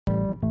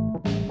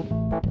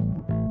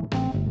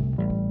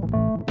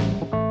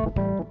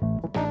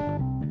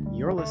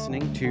You're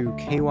listening to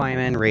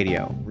KYMN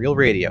Radio, real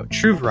radio,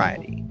 true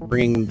variety,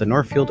 bringing the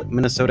Northfield,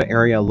 Minnesota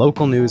area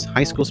local news,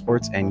 high school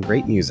sports, and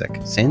great music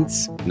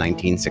since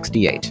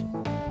 1968.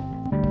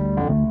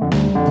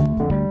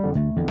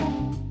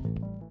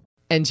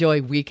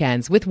 Enjoy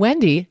Weekends with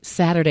Wendy,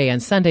 Saturday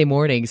and Sunday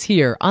mornings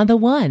here on The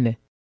One.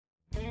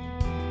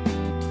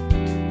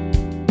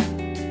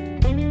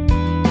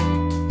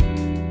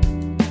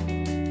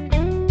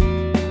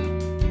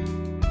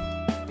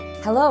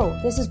 Hello,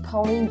 this is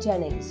Pauline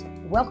Jennings.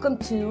 Welcome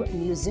to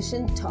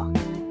Musician Talk.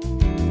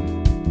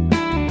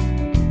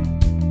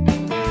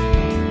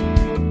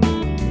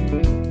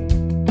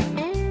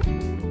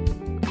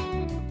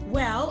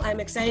 Well, I'm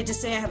excited to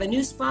say I have a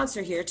new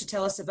sponsor here to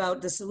tell us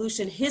about the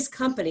solution his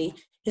company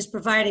is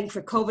providing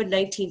for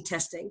COVID-19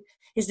 testing.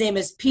 His name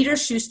is Peter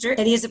Schuster,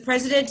 and he is the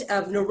president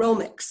of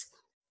Neuromix.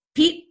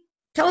 Pete,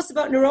 tell us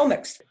about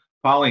Neuromix.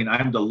 Pauline,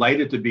 I'm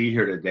delighted to be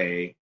here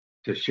today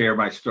to share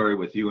my story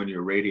with you and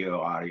your radio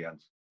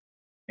audience.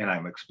 And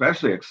I'm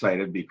especially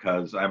excited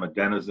because I'm a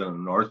denizen of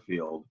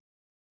Northfield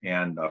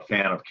and a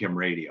fan of Kim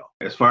Radio.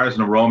 As far as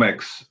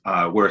Neuromix,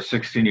 we're a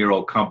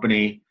 16-year-old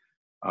company.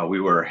 We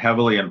were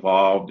heavily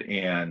involved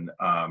in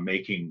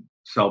making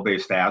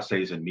cell-based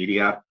assays and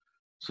media.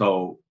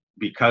 So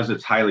because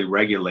it's highly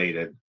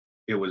regulated,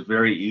 it was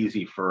very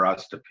easy for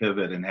us to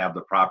pivot and have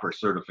the proper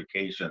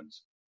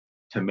certifications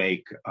to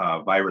make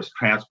virus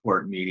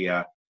transport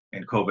media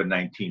and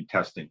COVID-19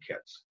 testing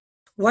kits.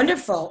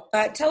 Wonderful.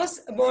 Tell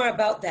us more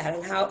about that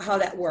and how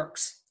that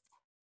works.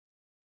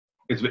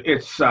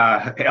 It's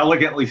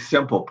elegantly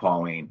simple,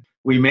 Pauline.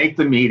 We make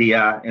the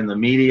media, and the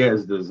media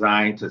is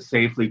designed to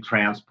safely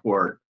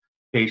transport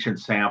patient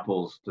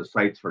samples to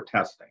sites for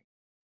testing.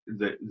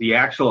 The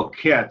actual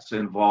kits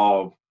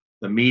involve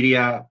the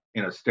media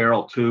in a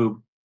sterile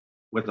tube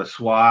with a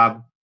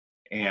swab,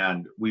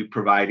 and we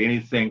provide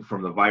anything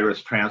from the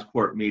virus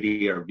transport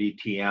media or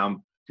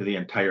VTM to the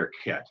entire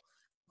kit.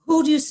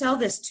 Who do you sell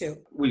this to?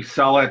 We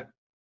sell it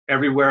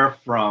everywhere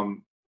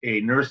from a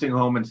nursing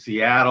home in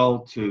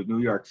Seattle to New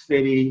York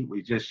City.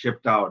 We just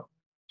shipped out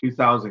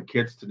 2,000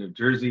 kits to New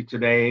Jersey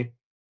today.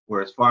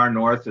 We're as far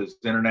north as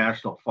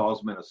International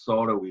Falls,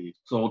 Minnesota. We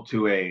sold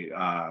to a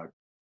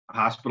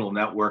hospital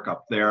network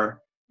up there,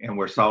 and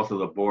we're south of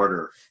the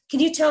border. Can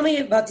you tell me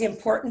about the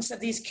importance of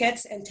these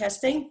kits and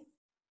testing?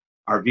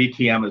 Our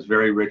VTM is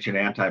very rich in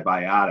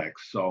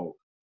antibiotics, so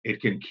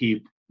it can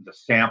keep the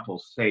sample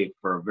safe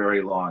for a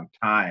very long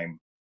time.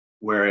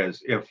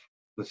 Whereas if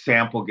the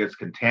sample gets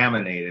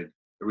contaminated,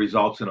 it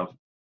results in a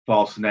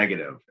false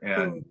negative.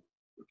 And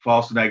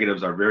false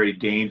negatives are very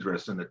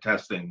dangerous in the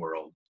testing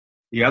world.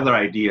 The other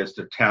idea is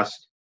to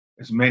test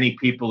as many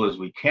people as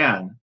we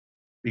can,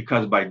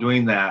 because by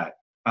doing that,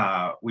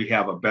 we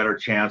have a better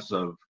chance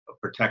of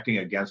protecting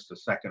against a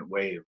second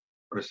wave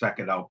or a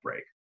second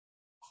outbreak.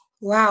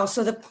 Wow.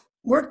 So the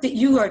work that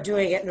you are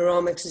doing at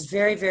Neuromix is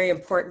very, very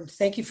important.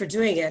 Thank you for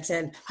doing it.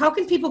 And how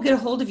can people get a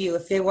hold of you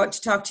if they want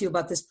to talk to you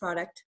about this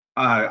product?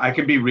 I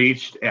can be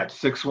reached at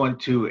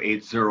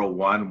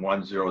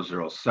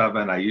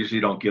 612-801-1007. I usually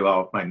don't give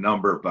out my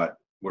number, but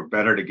we're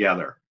better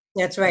together.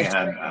 That's right.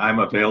 And I'm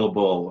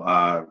available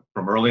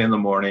from early in the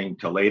morning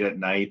to late at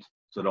night,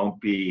 so don't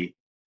be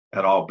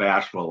at all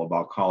bashful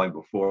about calling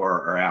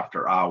before or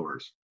after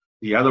hours.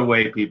 The other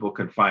way people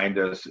can find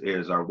us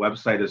is our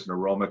website is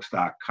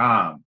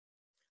neuromix.com.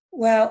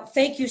 Well,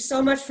 thank you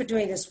so much for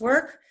doing this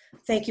work.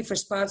 Thank you for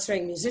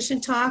sponsoring Musician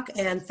Talk,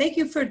 and thank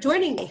you for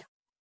joining me.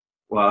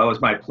 Well, it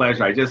was my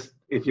pleasure.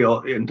 If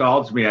you'll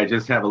indulge me, I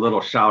just have a little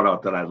shout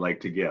out that I'd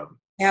like to give.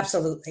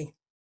 Absolutely.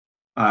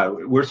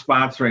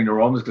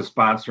 Neuromix is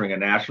sponsoring a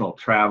national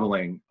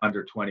traveling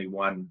under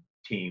 21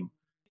 team.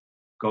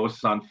 Go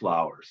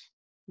Sunflowers.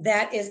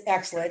 That is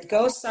excellent.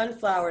 Go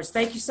Sunflowers.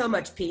 Thank you so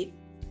much, Pete.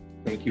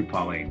 Thank you,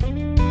 Pauline.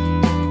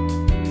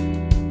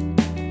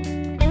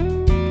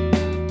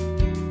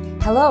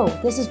 Hello,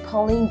 this is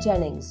Pauline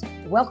Jennings.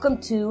 Welcome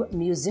to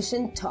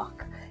Musician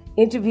Talk.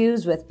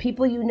 Interviews with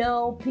people you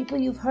know, people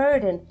you've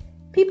heard, and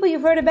people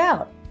you've heard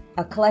about.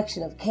 A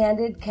collection of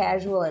candid,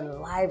 casual,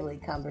 and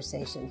lively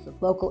conversations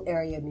with local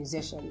area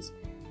musicians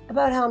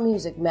about how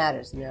music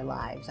matters in their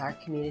lives, our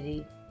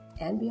community,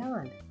 and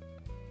beyond.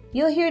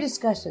 You'll hear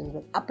discussions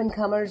with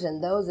up-and-comers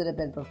and those that have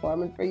been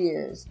performing for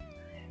years.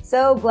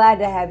 So glad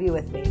to have you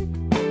with me.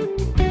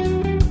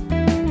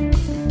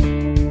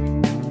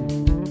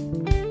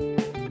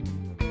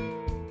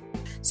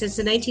 Since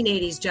the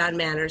 1980s, Jon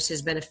Manners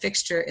has been a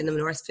fixture in the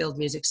Northfield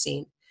music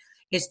scene.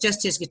 It's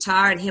just his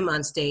guitar and him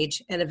on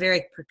stage and a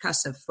very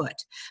percussive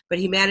foot, but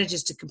he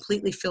manages to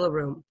completely fill a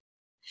room.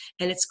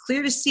 And it's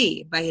clear to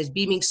see by his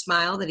beaming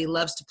smile that he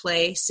loves to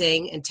play,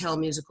 sing, and tell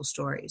musical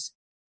stories.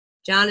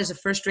 Jon is a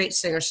first-rate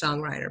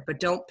singer-songwriter, but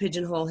don't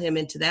pigeonhole him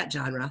into that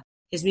genre.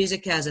 His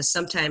music has a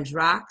sometimes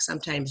rock,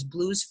 sometimes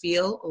blues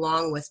feel,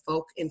 along with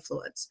folk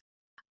influence.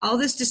 All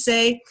this to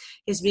say,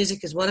 his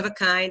music is one of a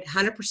kind,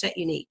 100%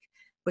 unique,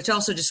 which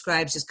also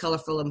describes his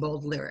colorful and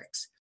bold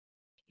lyrics.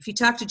 If you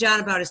talk to Jon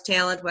about his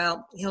talent,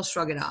 well, he'll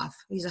shrug it off.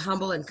 He's a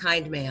humble and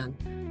kind man.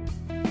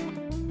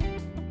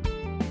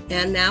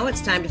 And now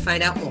it's time to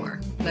find out more.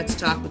 Let's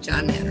talk with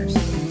Jon Manners.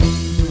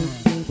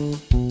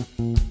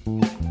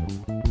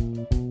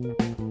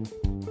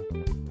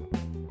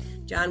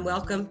 Jon,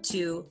 welcome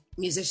to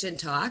Musician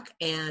Talk,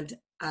 and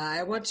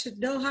I want to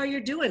know how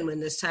you're doing in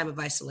this time of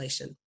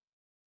isolation.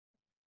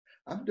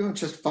 I'm doing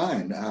just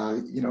fine.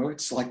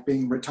 It's like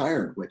being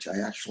retired, which I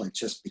actually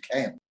just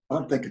became. I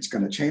don't think it's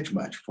going to change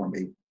much for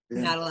me.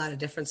 Yeah. Not a lot of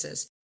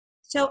differences.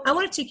 So I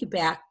want to take you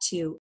back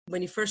to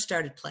when you first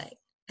started playing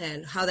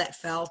and how that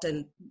felt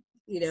and,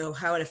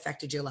 how it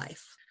affected your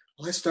life.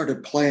 Well, I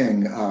started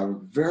playing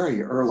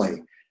very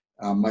early.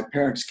 My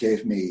parents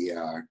gave me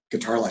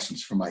guitar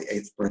lessons for my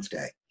 8th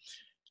birthday.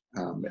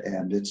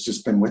 And it's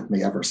just been with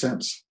me ever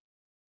since.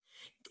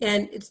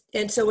 And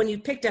so when you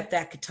picked up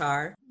that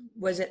guitar,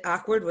 was it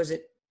awkward?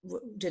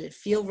 Did it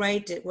feel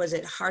right? Was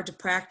it hard to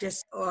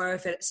practice? Or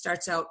if it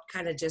starts out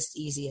kind of just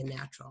easy and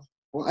natural?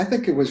 Well, I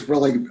think it was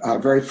really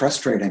very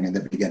frustrating in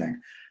the beginning.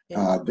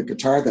 Yeah. The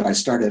guitar that I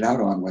started out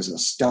on was a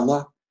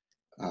Stella.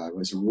 It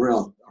was a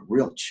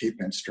real cheap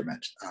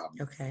instrument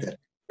Okay.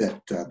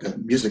 that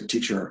the music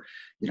teacher,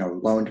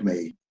 loaned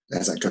me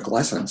as I took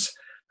lessons.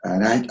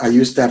 And I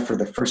used that for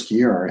the first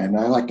year, and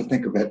I like to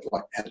think of it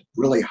like had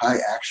really high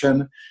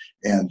action,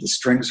 and the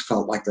strings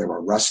felt like they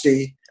were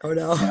rusty. Oh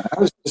no! And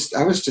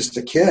I was just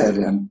a kid,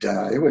 and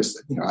it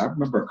was, I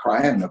remember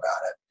crying about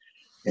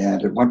it.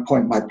 And at one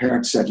point, my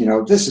parents said,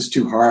 this is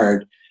too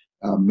hard.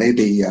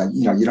 Maybe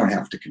you don't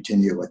have to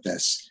continue with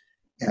this.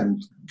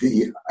 And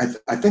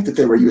I think that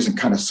they were using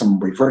kind of some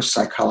reverse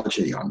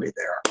psychology on me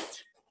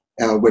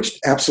there, which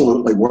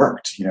absolutely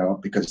worked.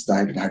 Because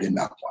I did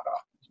not want to.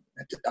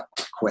 I did not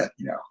quit,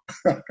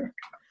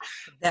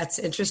 That's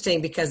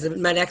interesting because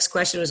my next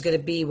question was going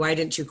to be, why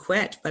didn't you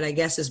quit? But I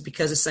guess it's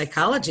because of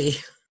psychology.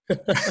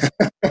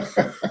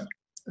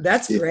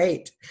 That's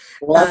great.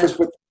 Well, I was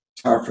with the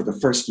guitar for the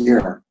first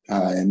year,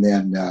 and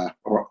then,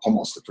 or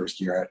almost the first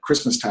year. At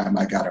Christmas time,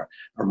 I got a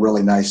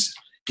really nice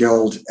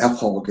Guild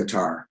F-hole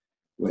guitar,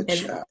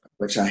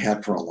 which I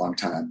had for a long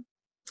time.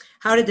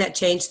 How did that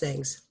change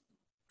things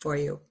for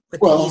you with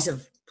the ease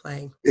of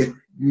playing? It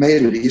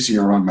made it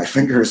easier on my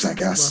fingers, I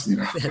guess.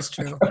 Well, that's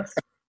true.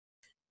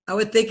 I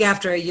would think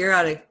after a year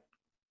on a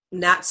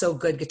not so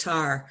good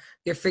guitar,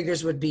 your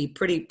fingers would be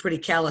pretty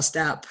calloused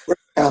up.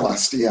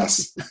 Calloused,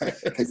 yes.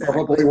 Exactly. They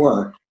probably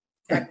were.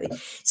 Exactly.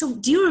 So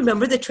do you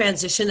remember the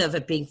transition of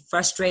it being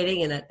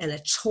frustrating and a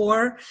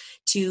chore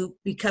to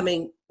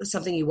becoming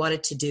something you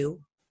wanted to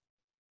do?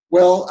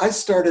 Well, I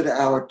started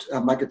out,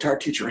 my guitar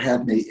teacher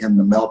had me in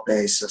the Mel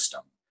Bay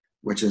system,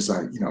 which is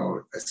a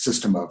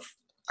system of,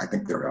 I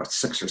think there are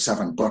 6 or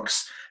 7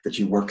 books that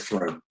you work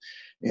through.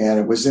 And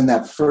it was in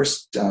that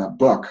first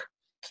book,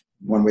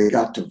 when we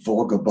got to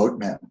Volga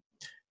Boatman,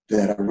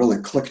 that I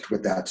really clicked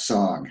with that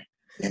song.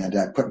 And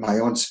I put my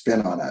own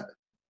spin on it.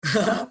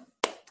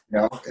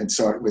 And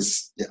so I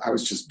was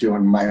just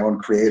doing my own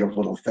creative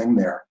little thing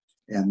there.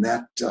 And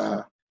that,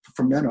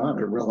 from then on,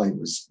 it really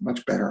was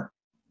much better.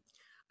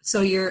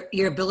 So your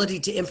ability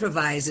to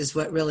improvise is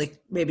what really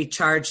maybe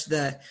charged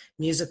the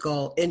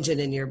musical engine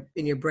in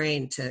your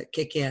brain to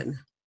kick in.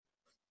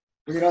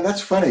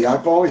 That's funny.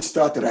 I've always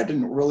thought that I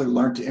didn't really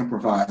learn to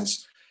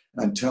improvise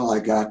until I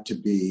got to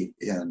be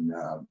in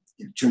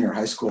junior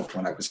high school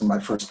when I was in my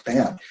first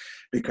band,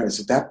 because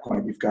at that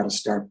point you've got to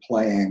start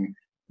playing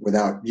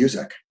without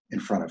music in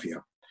front of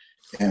you.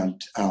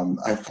 And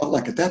I felt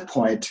like at that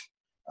point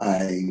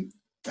I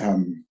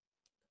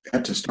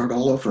had to start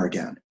all over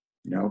again,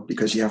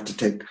 because you have to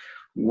take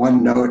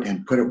one note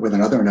and put it with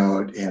another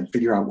note and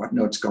figure out what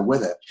notes go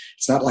with it.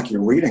 It's not like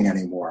you're reading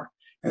anymore.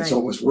 And so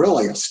it was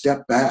really a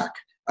step back.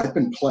 I'd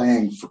been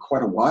playing for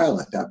quite a while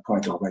at that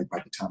point already. By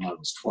the time I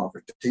was 12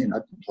 or 15,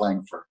 I'd been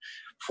playing for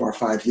 4 or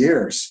 5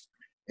 years.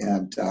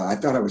 And I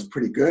thought I was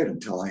pretty good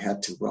until I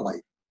had to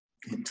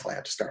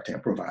start to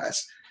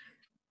improvise.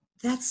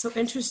 That's so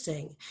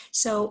interesting.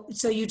 So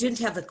you didn't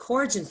have the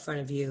chords in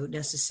front of you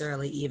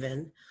necessarily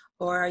even,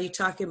 or are you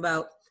talking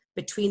about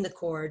between the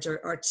chords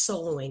or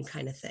soloing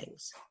kind of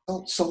things?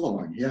 Well,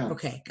 soloing, yeah.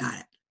 Okay, got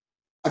it.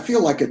 I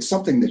feel like it's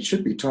something that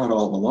should be taught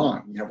all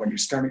along. When you're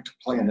starting to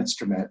play an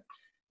instrument,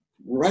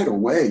 right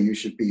away you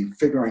should be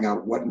figuring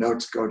out what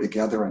notes go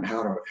together and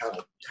how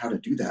to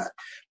do that.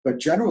 But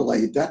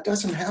generally, that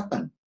doesn't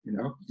happen.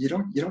 You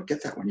don't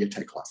get that when you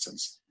take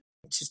lessons.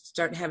 To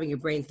start having your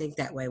brain think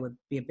that way would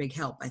be a big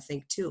help, I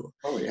think, too.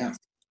 Oh yeah,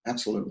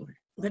 absolutely.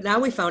 But now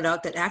we found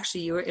out that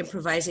actually you were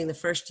improvising the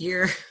first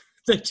year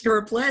that you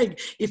were playing.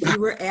 If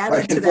you were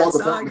adding to that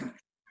song.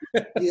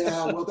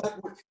 Yeah,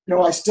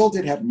 well, I still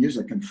did have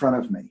music in front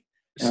of me.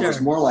 And It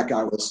was more like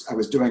I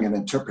was doing an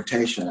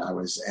interpretation. I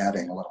was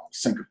adding a little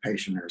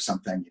syncopation or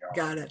something.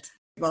 Got it.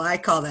 Well, I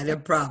call that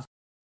improv.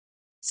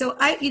 So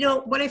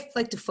what I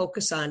like to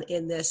focus on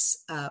in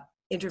this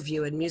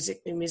interview and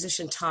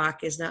musician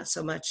talk is not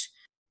so much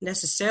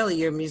necessarily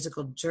your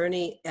musical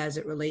journey as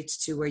it relates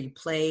to where you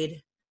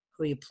played,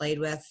 who you played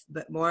with,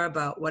 but more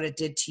about what it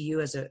did to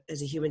you as a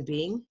human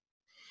being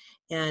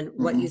and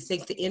what you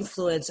think the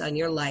influence on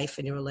your life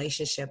and your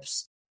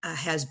relationships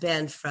has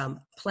been from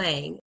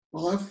playing.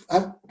 Well,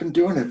 I've been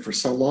doing it for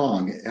so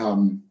long.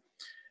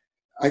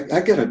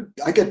 I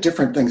get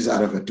different things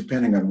out of it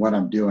depending on what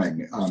I'm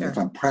doing. Sure.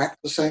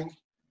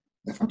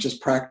 If I'm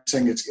just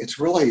practicing, it's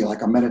really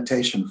like a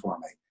meditation for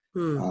me.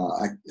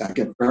 I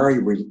get very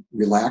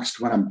relaxed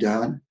when I'm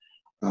done.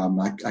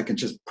 I can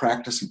just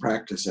practice and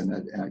practice, and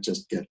I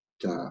just get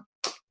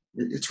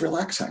it's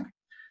relaxing.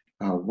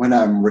 When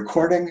I'm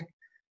recording,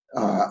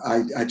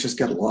 I just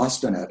get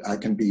lost in it. I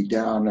can be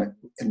down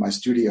in my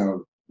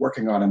studio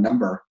working on a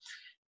number,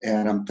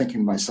 and I'm thinking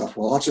to myself,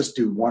 well, I'll just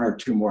do 1 or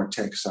 2 more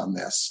takes on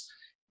this.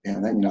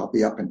 And then, I'll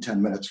be up in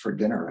 10 minutes for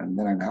dinner, and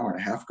then an hour and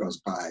a half goes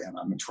by, and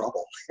I'm in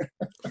trouble.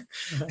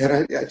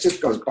 And it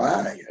just goes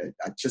by.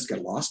 I just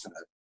get lost in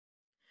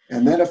it.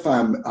 And then if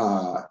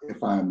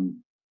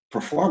I'm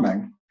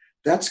performing,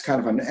 that's kind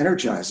of an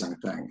energizing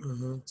thing.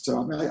 Mm-hmm.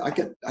 So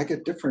I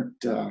get different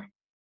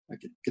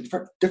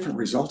different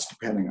results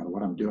depending on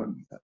what I'm doing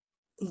with it.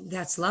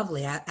 That's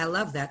lovely. I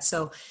love that.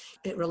 So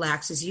it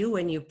relaxes you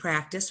when you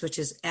practice, which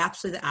is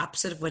absolutely the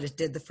opposite of what it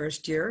did the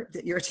first year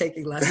that you were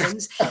taking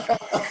lessons.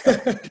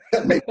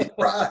 That made me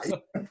cry.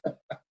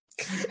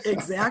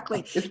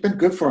 Exactly. It's been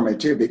good for me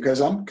too, because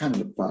I'm kind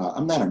of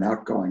I'm not an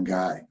outgoing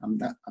guy. I'm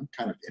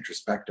kind of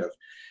introspective,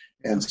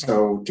 and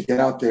so to get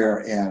out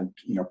there and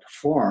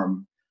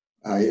perform,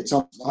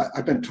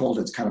 I've been told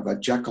it's kind of a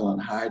Jekyll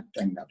and Hyde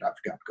thing that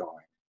I've got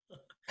going.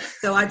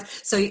 So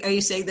are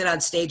you saying that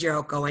on stage you're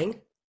outgoing?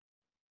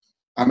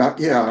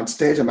 On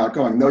stage I'm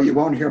outgoing. No, you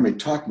won't hear me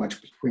talk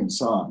much between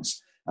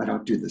songs. I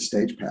don't do the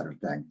stage pattern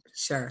thing.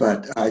 Sure.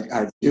 But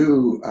I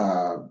do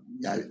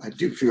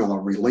feel a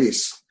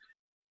release.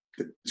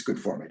 It's good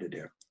for me to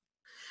do.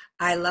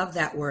 I love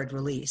that word,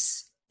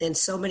 release. In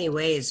so many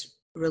ways,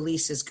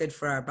 release is good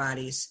for our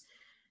bodies,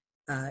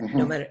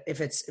 no matter if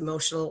it's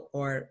emotional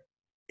or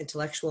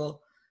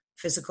intellectual,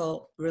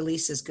 physical.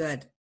 Release is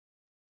good.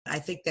 I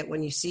think that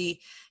when you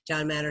see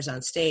Jon Manners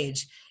on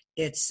stage,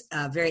 it's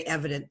very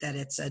evident that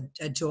it's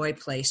a joy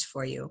place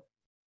for you.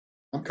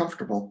 I'm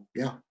comfortable,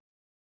 yeah.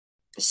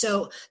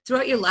 So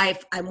throughout your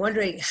life, I'm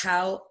wondering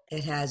how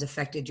it has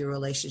affected your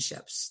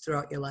relationships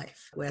throughout your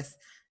life with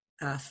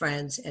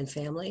friends and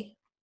family.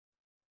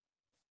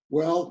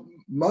 Well,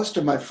 most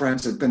of my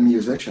friends have been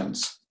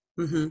musicians.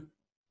 Mm-hmm.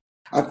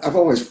 I've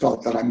always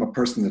felt that I'm a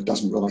person that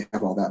doesn't really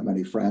have all that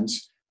many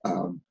friends,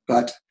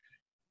 but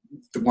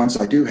the ones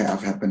I do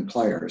have been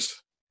players.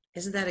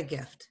 Isn't that a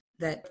gift?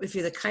 That if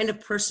you're the kind of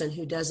person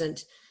who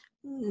doesn't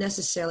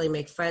necessarily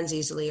make friends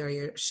easily, or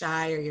you're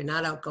shy, or you're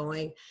not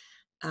outgoing,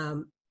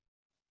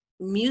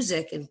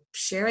 music and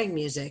sharing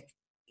music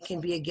can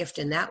be a gift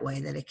in that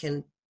way, that it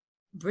can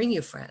bring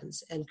you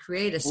friends and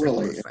create a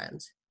circle of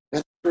friends.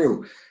 That's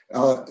true.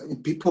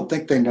 People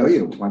think they know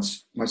you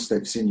once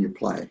they've seen you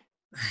play.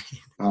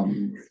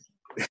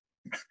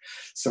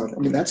 So,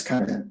 that's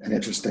kind of an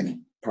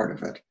interesting part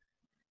of it.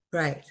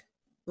 Right.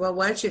 Well,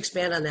 why don't you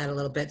expand on that a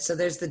little bit? So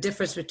there's the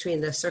difference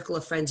between the circle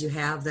of friends you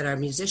have that are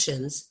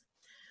musicians,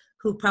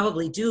 who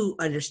probably do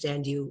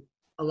understand you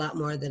a lot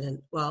more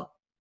than,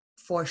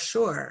 for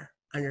sure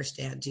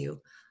understand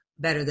you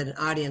better than an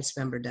audience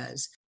member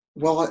does.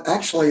 Well,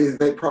 actually,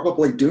 they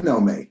probably do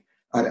know me.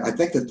 I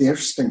think that the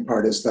interesting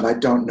part is that I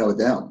don't know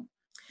them,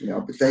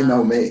 but they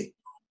know me.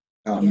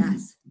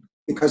 Yes.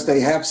 Because they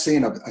have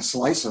seen a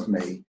slice of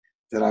me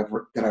that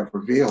I've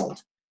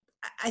revealed.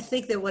 I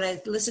think that when I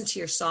listen to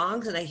your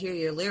songs and I hear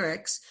your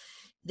lyrics,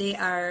 they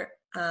are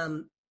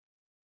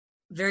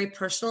very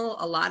personal,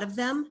 a lot of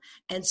them.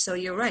 And so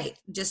you're right.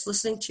 Just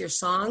listening to your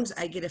songs,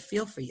 I get a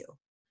feel for you.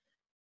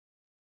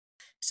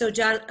 So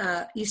Jon,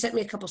 you sent me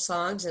a couple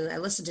songs, and I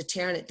listened to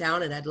Tearing It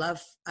Down, and I'd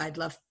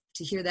love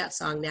to hear that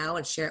song now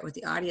and share it with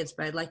the audience.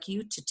 But I'd like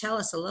you to tell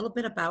us a little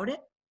bit about it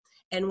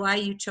and why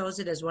you chose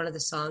it as one of the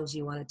songs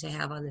you wanted to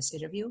have on this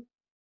interview.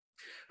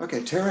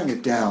 Okay, Tearing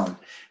It Down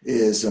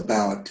is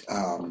about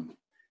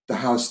the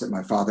house that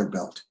my father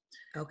built.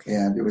 Okay.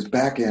 And it was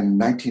back in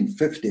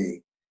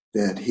 1950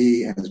 that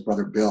he and his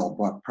brother Bill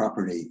bought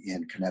property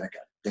in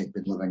Connecticut. They'd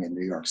been living in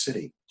New York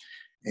City.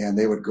 And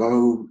they would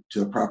go to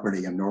the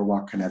property in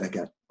Norwalk,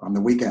 Connecticut on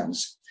the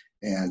weekends,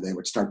 and they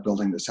would start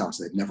building this house.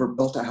 They'd never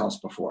built a house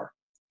before.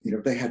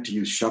 They had to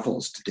use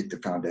shovels to dig the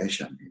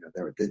foundation.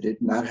 They did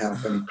not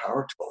have any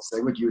power tools.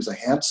 They would use a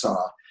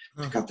handsaw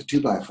to cut the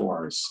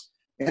 2x4s.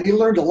 And he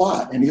learned a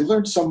lot. And he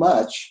learned so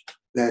much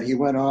that he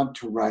went on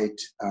to write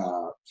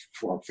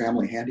for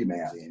Family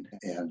Handyman.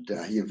 And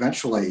he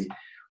eventually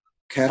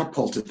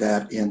catapulted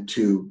that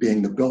into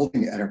being the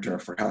building editor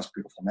for House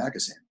Beautiful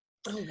magazine.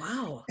 Oh,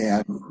 wow.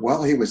 And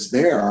while he was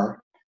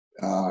there,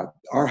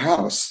 our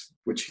house,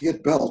 which he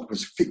had built,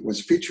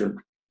 was featured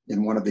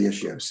in one of the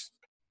issues.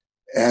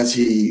 As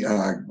he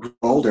grew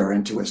older,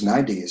 into his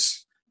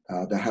 90s,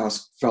 the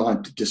house fell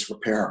into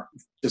disrepair.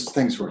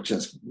 Things were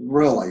just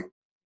really,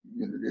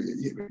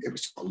 it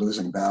was a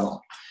losing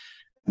battle.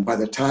 And by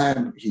the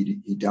time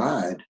he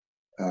died,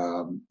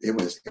 it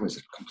was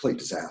a complete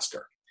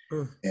disaster.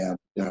 Mm.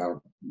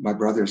 And my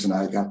brothers and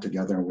I got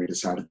together, and we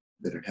decided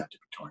that it had to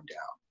be torn down.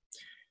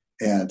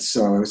 And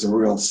so it was a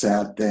real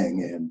sad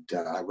thing,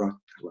 and I wrote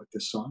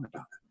this song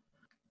about it.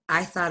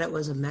 I thought it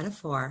was a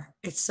metaphor.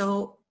 It's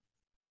so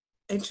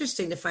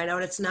interesting to find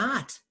out it's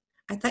not.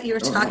 I thought you were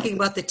talking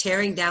about the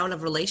tearing down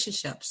of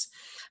relationships,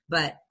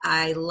 but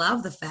I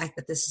love the fact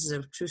that this is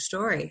a true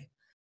story.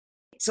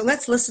 So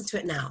let's listen to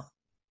it now.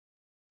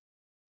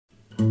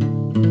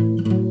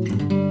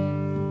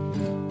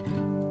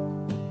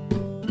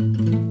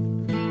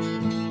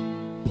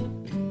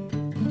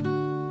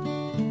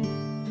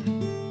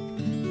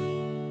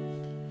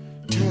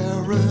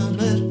 Tearing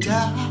it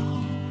down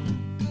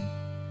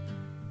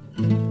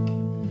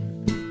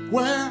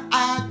where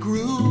I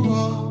grew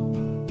up,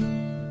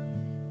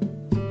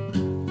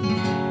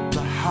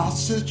 the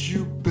house that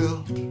you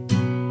built,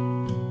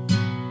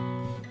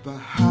 the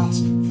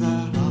house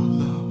that I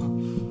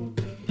love.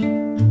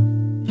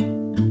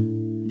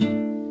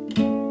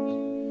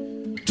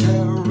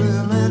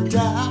 Tearing it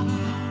down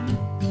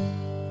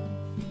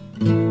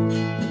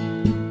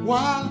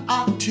while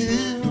I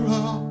tear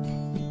up,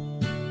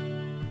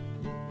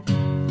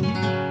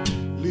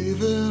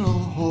 leaving a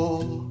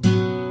hole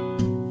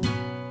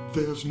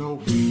there's no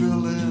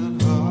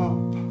filling up.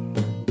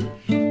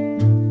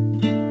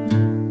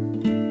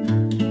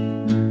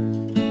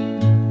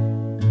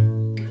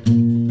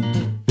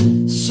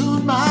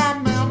 Soon my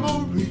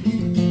memory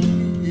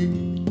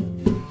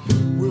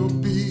will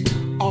be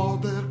all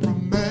that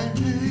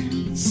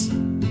remains.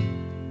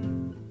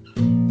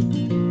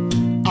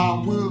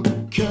 I will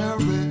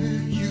carry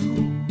you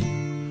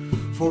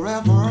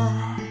forever.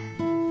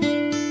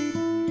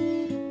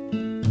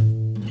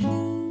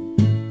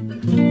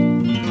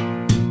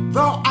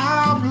 Though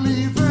I'm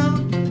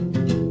leaving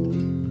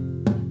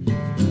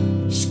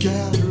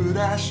scattered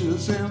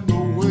ashes in the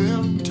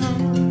winter,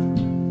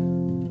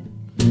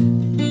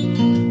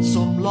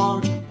 some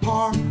large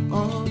part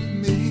of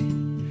me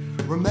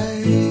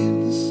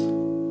remains.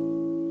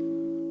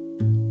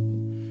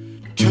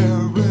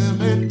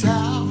 Tearing it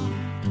down,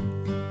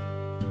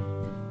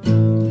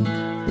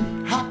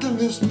 how can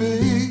this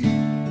be?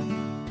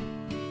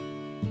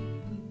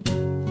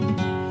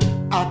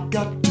 I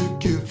got to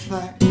give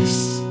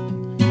thanks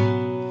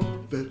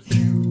that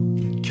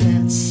you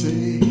can't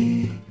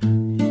see.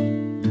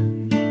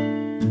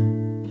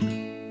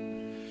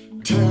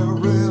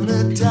 Tearing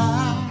it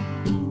down,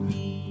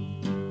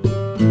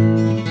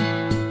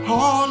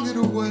 haul it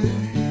away.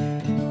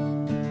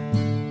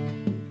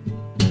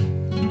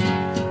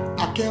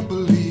 I can't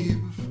believe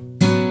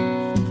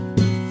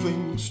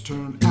things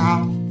turned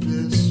out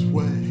this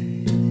way.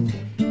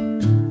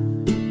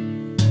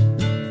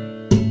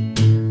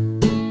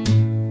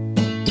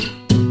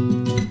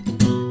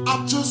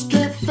 I just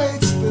can't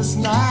face this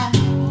now.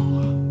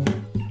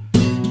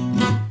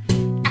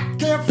 I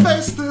can't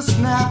face this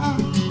now.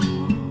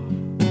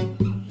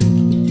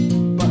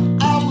 But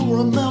I will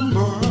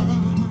remember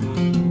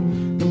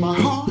in my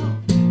heart,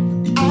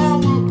 I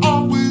will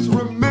always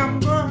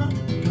remember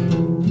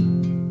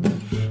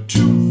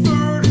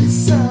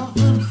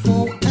 237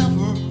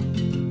 forever.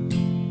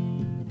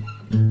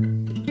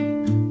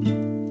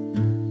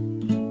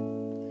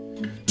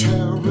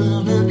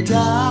 Tearing it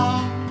down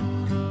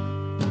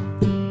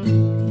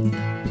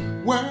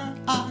where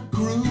I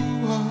grew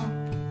up,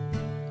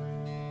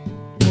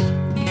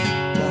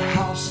 the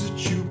house that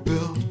you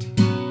built,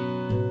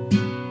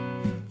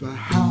 the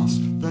house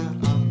that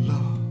I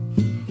love.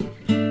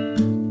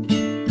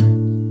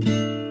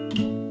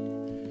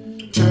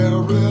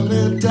 Tearing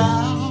it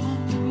down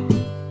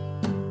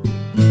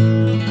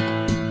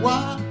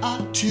while I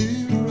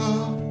tear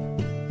up,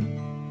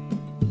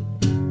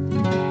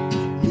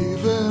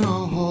 leaving a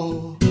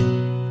hole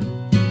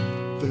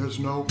there's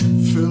no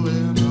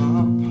filling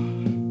up.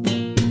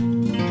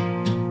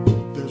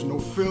 There's no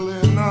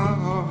filling up.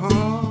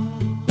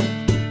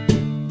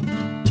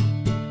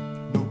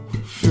 No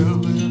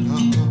filling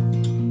up.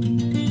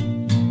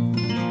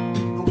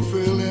 No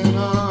filling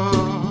up.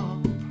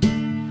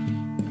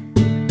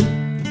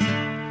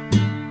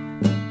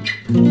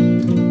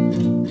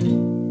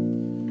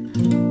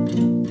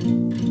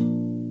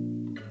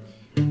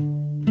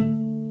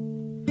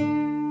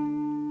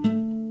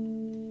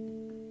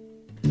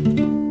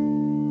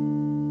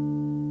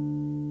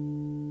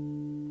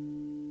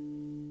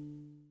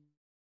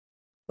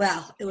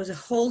 Well, it was a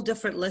whole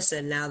different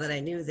listen now that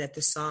I knew that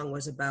the song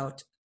was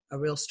about a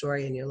real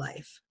story in your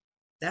life.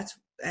 That's,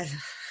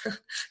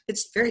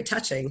 it's very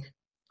touching.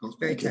 It's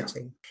very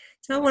touching.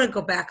 So I want to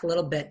go back a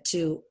little bit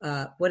to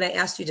when I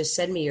asked you to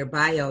send me your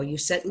bio, you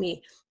sent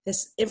me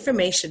this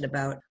information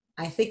about,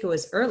 I think it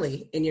was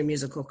early in your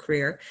musical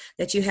career,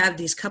 that you have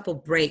these couple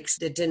breaks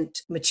that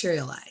didn't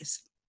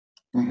materialize.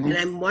 Mm-hmm. And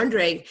I'm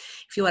wondering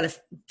if you want to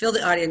fill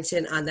the audience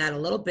in on that a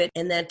little bit,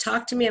 and then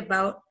talk to me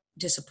about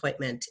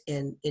disappointment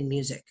in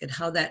music and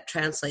how that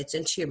translates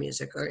into your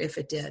music, or if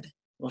it did.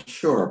 Well,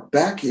 sure.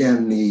 Back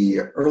in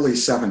the early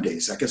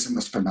 70s, I guess it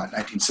must have been about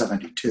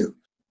 1972,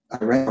 I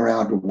ran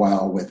around a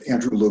while with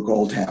Andrew Luke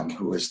Oldham,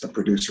 who was the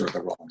producer of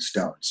the Rolling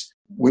Stones.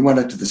 We went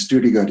into the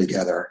studio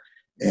together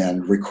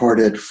and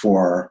recorded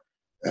for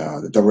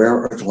the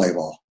Rare Earth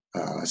label,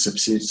 a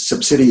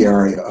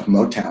subsidiary of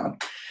Motown.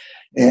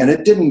 And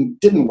it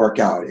didn't work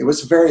out. It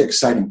was a very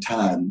exciting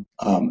time.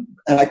 And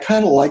I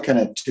kind of liken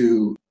it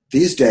to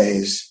these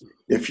days,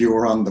 if you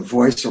were on The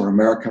Voice or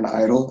American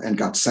Idol and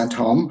got sent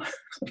home.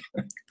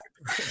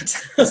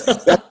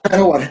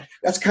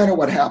 That's kind of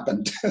what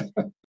happened.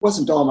 It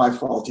wasn't all my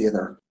fault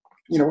either.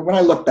 You know, when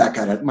I look back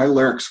at it, my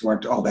lyrics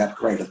weren't all that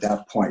great at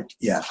that point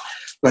yet.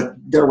 But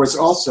there was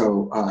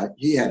also,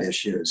 he had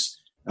issues.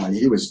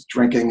 He was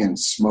drinking and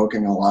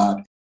smoking a lot.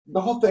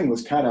 The whole thing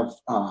was kind of,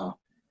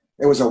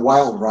 it was a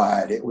wild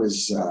ride. It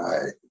was,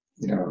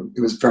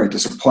 it was very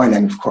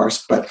disappointing, of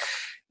course. But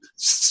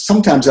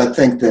sometimes I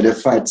think that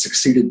if I'd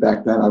succeeded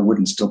back then, I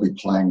wouldn't still be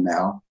playing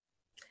now.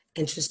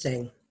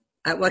 Interesting.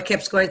 What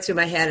kept going through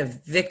my head, a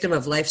victim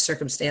of life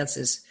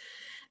circumstances,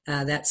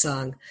 that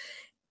song.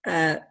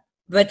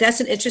 But that's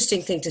an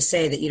interesting thing to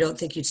say, that you don't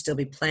think you'd still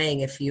be playing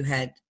if you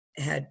had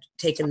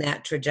taken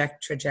that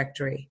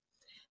trajectory.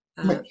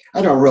 I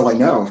don't really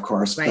know, of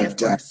course. Right, but, of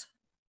course.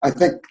 I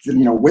think,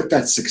 with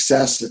that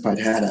success, if I'd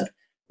had it,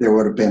 there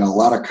would have been a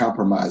lot of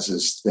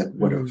compromises that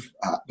would have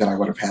that I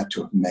would have had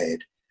to have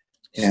made.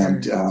 Sure.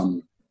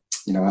 And,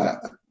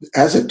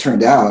 as it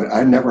turned out,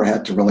 I never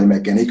had to really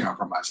make any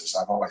compromises.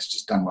 I've always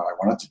just done what I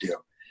wanted to do.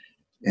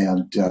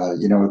 And,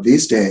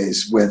 these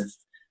days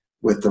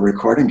with the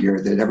recording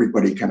gear that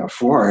everybody can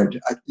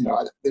afford,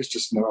 there's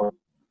just no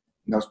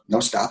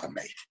stopping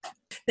me.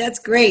 That's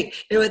great.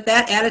 And with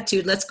that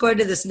attitude, let's go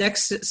into this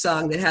next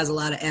song that has a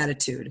lot of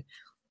attitude.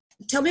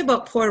 Tell me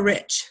about Poor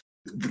Rich.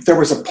 There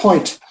was a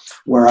point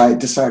where I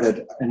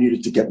decided I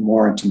needed to get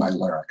more into my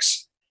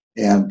lyrics.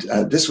 And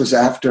this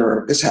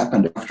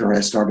happened after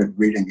I started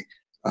reading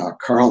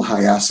Carl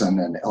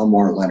Hiaasen and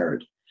Elmore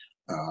Leonard,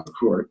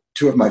 who are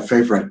two of my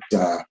favorite,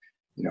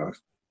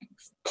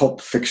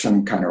 pulp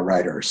fiction kind of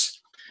writers.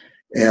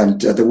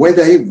 And the way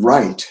they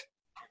write,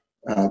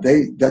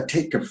 they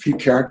take a few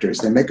characters,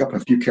 they make up a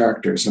few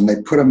characters, and they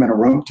put them in a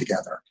room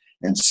together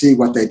and see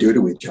what they do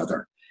to each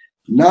other,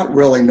 not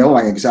really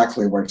knowing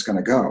exactly where it's going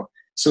to go.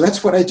 So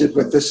that's what I did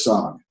with this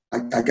song.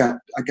 I got.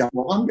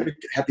 Well, I'm going to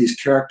have these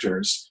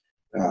characters.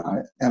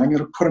 And I'm going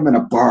to put them in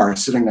a bar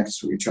sitting next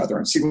to each other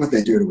and see what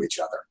they do to each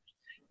other.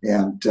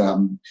 And,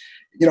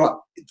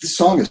 this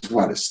song is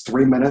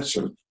 3 minutes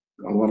or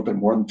a little bit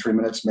more than 3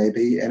 minutes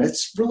maybe. And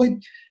it's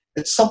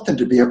something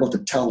to be able to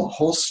tell a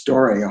whole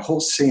story, a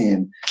whole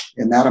scene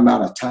in that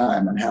amount of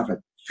time and have it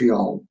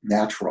feel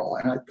natural.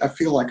 And I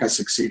feel like I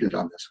succeeded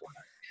on this one.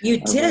 You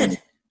did.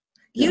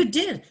 You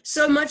did,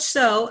 so much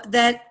so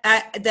that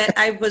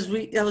I was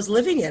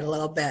living it a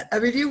little bit. I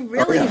mean, you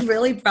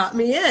really brought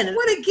me in. And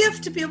what a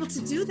gift to be able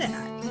to do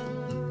that.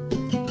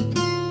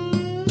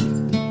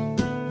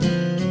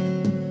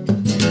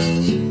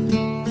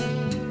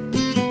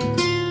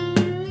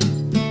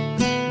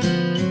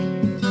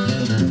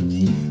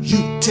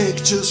 You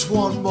take just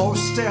one more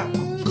step,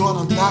 I'm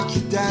gonna knock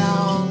you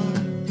down.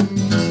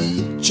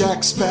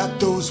 Jack spat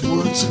those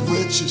words of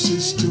riches, he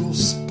still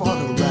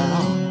spun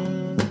around.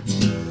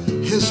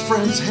 His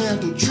friend's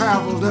hand had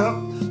traveled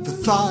up the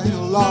thigh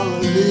of Laura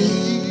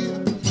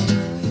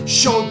Lee.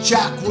 Sure,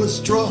 Jack was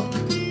drunk,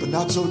 but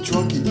not so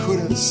drunk he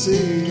couldn't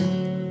see.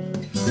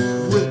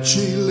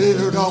 Richie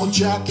leered on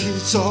Jack, he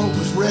saw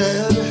was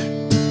red.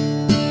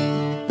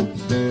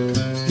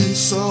 He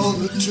saw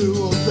the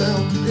two of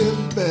them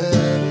in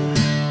bed.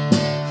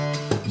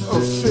 A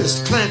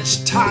fist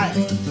clenched tight,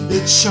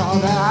 it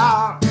shot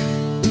out.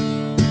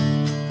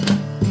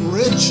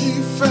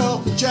 Richie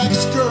felt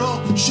Jack's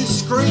girl, she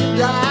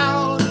screamed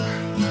out.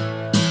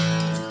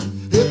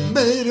 It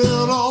made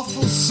an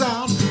awful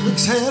sound,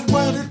 Rick's head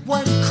when it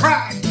went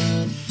crack.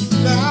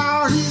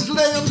 Now he's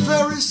laying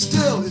very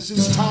still. Is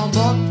his time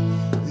up?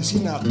 Is he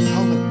not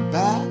coming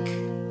back?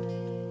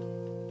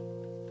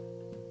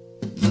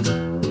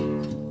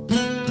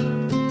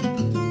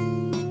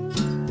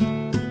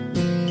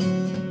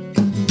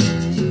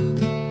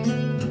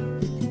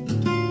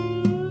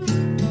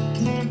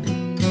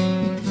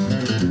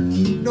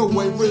 No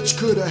way Rich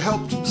could have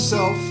helped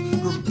himself,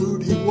 her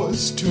booty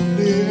was too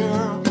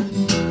near.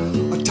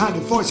 A tiny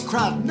voice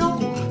cried no,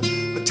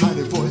 a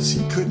tiny voice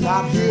he could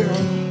not hear.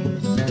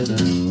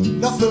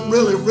 Nothing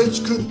really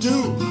Rich could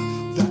do,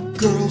 that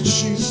girl,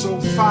 she's so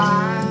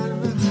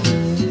fine.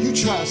 You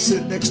try to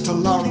sit next to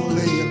Laura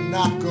Lee and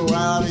not go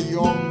out of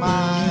your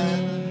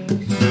mind.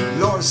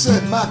 Laura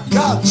said, my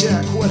God,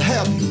 Jack, what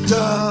have you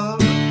done?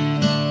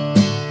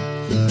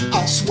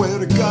 I swear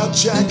to God,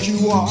 Jack,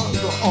 you are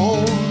the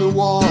only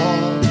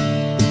one.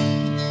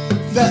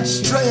 That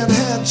straying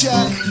hand,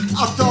 Jack,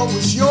 I thought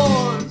was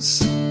yours.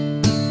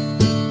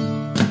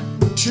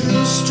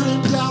 Tears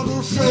streamed down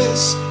her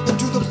face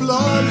into the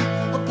blood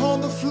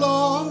upon the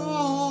floor.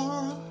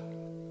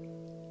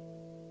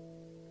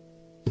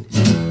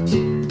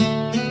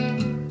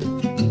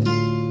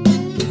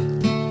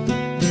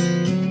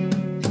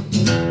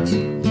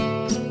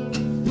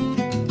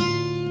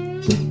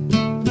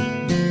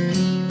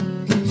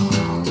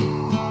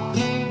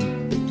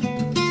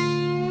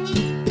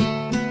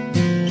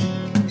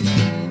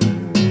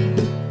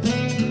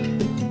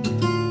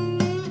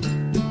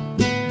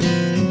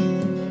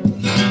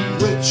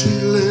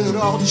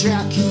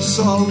 Jack he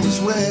saw was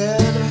red.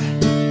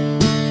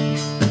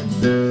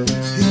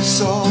 He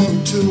saw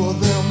the two of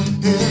them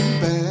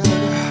in bed.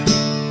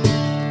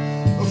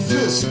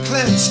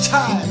 was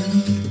tight,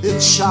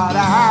 it shot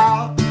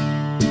out.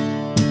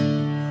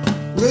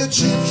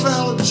 Richie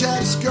fell at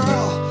Jack's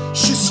girl,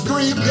 she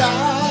screamed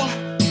out.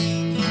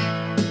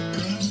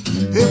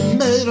 It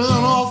made an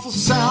awful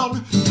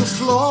sound, the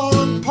floor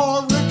in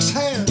poor Rick's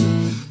head.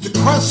 The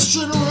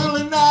question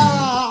really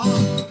now,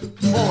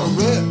 poor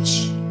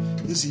Rich,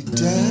 is he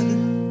dead?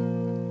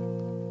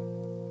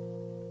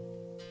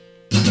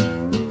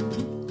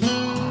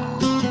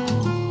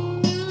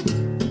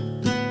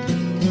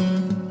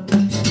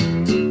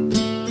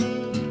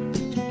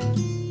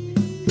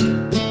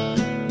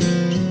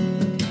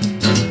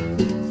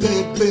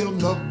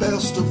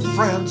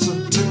 Friends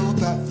until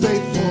that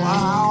fateful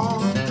hour.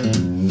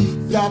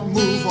 That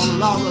move on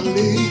Laura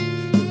Lee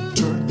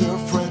turned their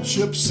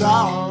friendship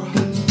sour.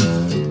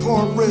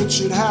 Poor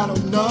Richard had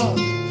enough,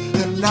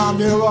 and now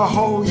near a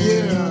whole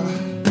year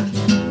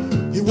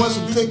he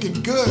wasn't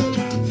thinking good.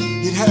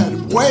 He'd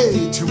had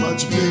way too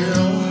much beer.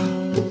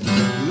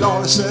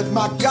 Laura said,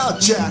 "My God,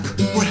 Jack,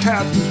 what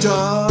have you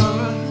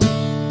done?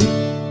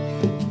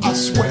 I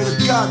swear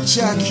to God,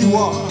 Jack, you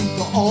are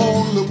the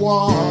only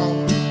one.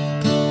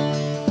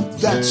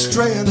 That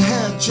straying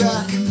hand,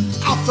 Jack,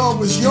 I thought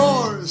was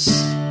yours."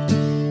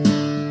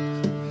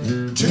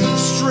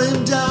 Tears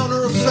streamed down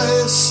her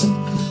face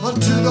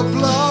unto the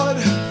blood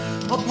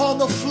upon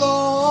the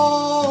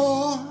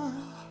floor.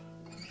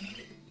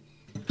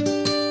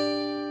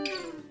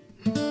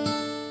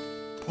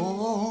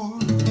 Poor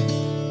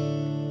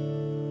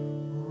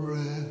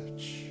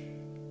Rich.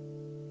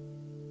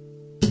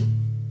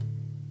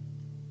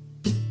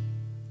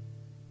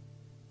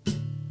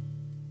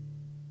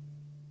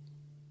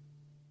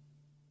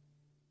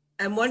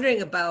 I'm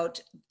wondering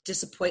about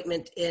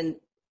disappointment in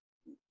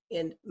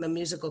a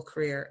musical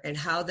career and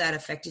how that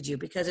affected you,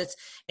 because it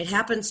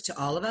happens to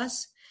all of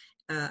us.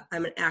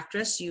 I'm an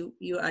actress. You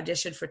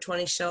auditioned for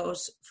 20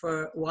 shows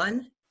for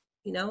one,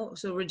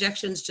 so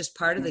rejection's just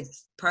part of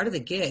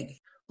the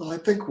gig. Well, I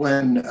think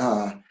when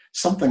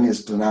something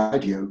is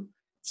denied you,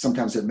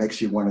 sometimes it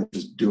makes you want to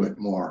just do it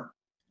more.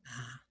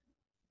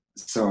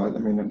 So, I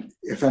mean,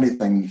 if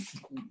anything,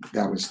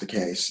 that was the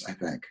case, I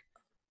think.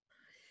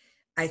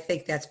 I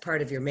think that's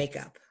part of your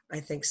makeup.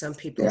 I think some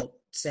people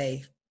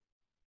say,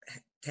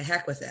 to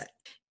heck with it.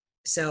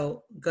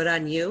 So good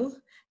on you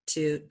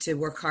to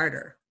work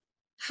harder.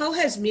 How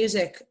has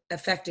music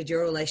affected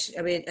your relationship?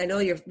 I mean, I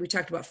know we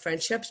talked about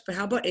friendships, but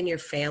how about in your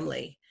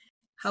family?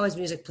 How has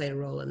music played a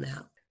role in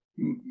that?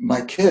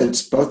 My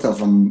kids, both of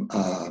them,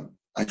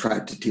 I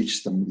tried to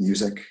teach them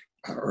music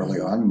early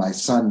on. My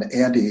son,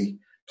 Andy,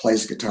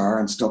 plays guitar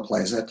and still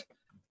plays it.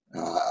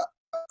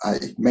 I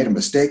made a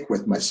mistake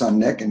with my son,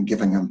 Nick, in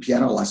giving him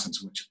piano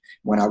lessons,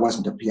 when I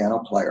wasn't a piano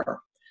player.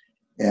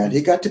 And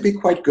he got to be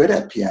quite good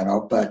at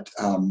piano, but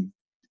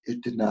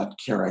it did not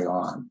carry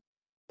on.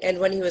 And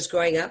when he was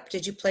growing up,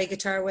 did you play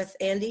guitar with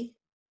Andy?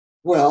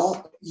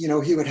 Well,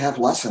 he would have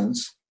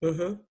lessons.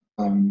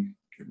 Mm-hmm.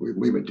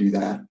 We would do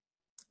that.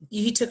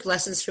 He took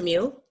lessons from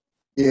you?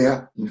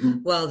 Yeah.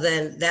 Mm-hmm. Well,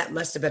 then that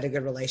must have been a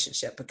good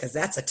relationship, because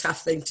that's a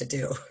tough thing to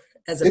do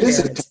as a parent.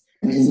 It is.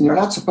 You're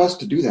not supposed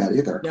to do that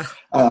either. No.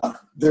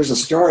 There's a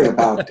story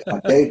about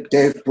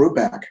Dave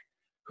Brubeck,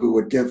 who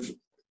would give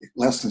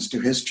lessons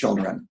to his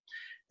children.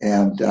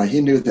 And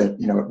he knew that,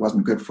 it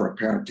wasn't good for a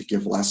parent to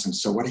give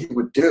lessons. So what he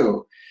would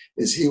do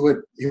is he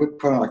would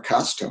put on a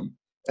costume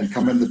and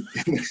come in the...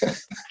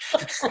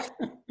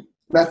 Isn't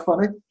that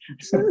funny?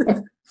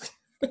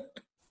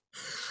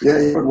 Yeah,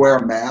 he would wear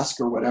a mask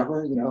or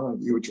whatever,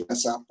 and he would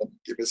dress up and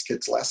give his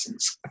kids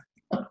lessons.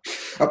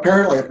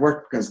 Apparently it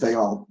worked, because they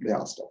all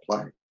still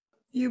play.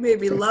 You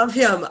made me love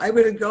him. I'm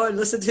going to go and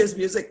listen to his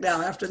music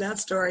now after that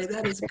story.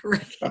 That is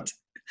great.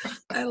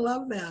 I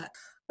love that.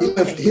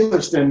 Okay. He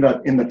lives in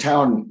the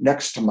town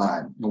next to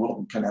mine, in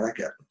Wilton,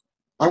 Connecticut.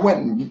 I went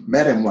and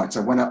met him once. I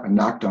went up and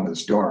knocked on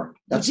his door.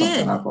 That's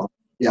something I thought.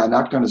 Yeah, I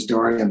knocked on his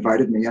door. He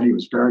invited me in. He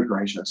was very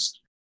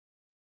gracious.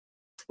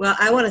 Well,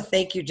 I want to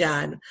thank you,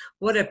 Jon.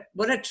 What a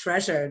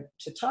treasure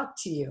to talk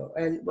to you,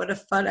 and what a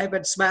fun. I've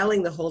been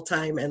smiling the whole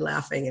time and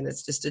laughing, and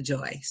it's just a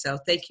joy. So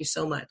thank you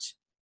so much.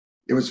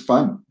 It was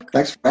fun.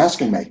 Thanks for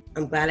asking me.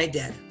 I'm glad I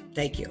did.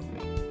 Thank you.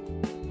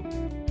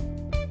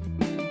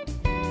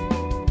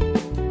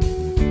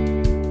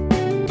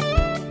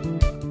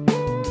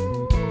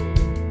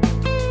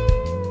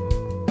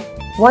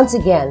 Once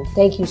again,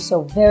 thank you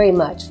so very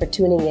much for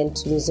tuning in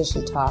to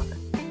Musician Talk.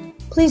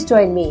 Please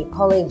join me,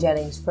 Pauline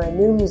Jennings, for a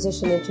new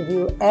musician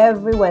interview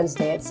every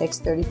Wednesday at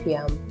 6:30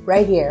 p.m.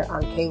 right here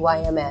on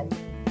KYMN.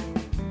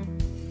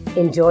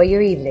 Enjoy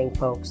your evening,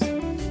 folks.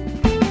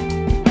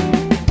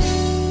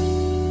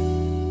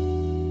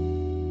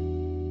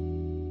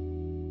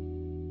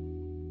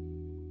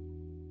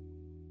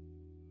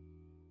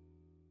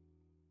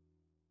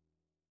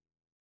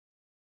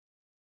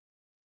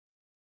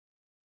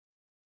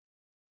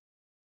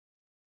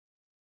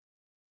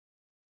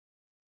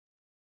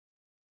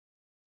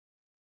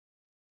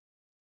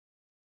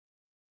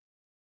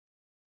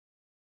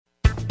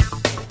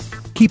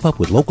 Keep up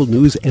with local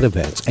news and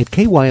events at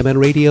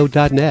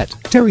kymnradio.net.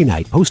 Terry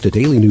Knight posts a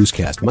daily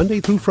newscast Monday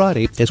through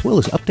Friday, as well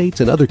as updates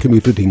and other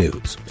community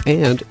news.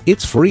 And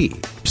it's free.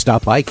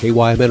 Stop by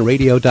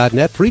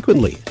kymnradio.net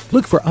frequently.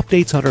 Look for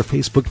updates on our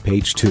Facebook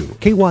page too.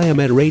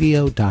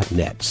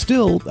 kymnradio.net.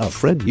 Still a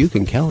friend you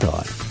can count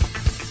on.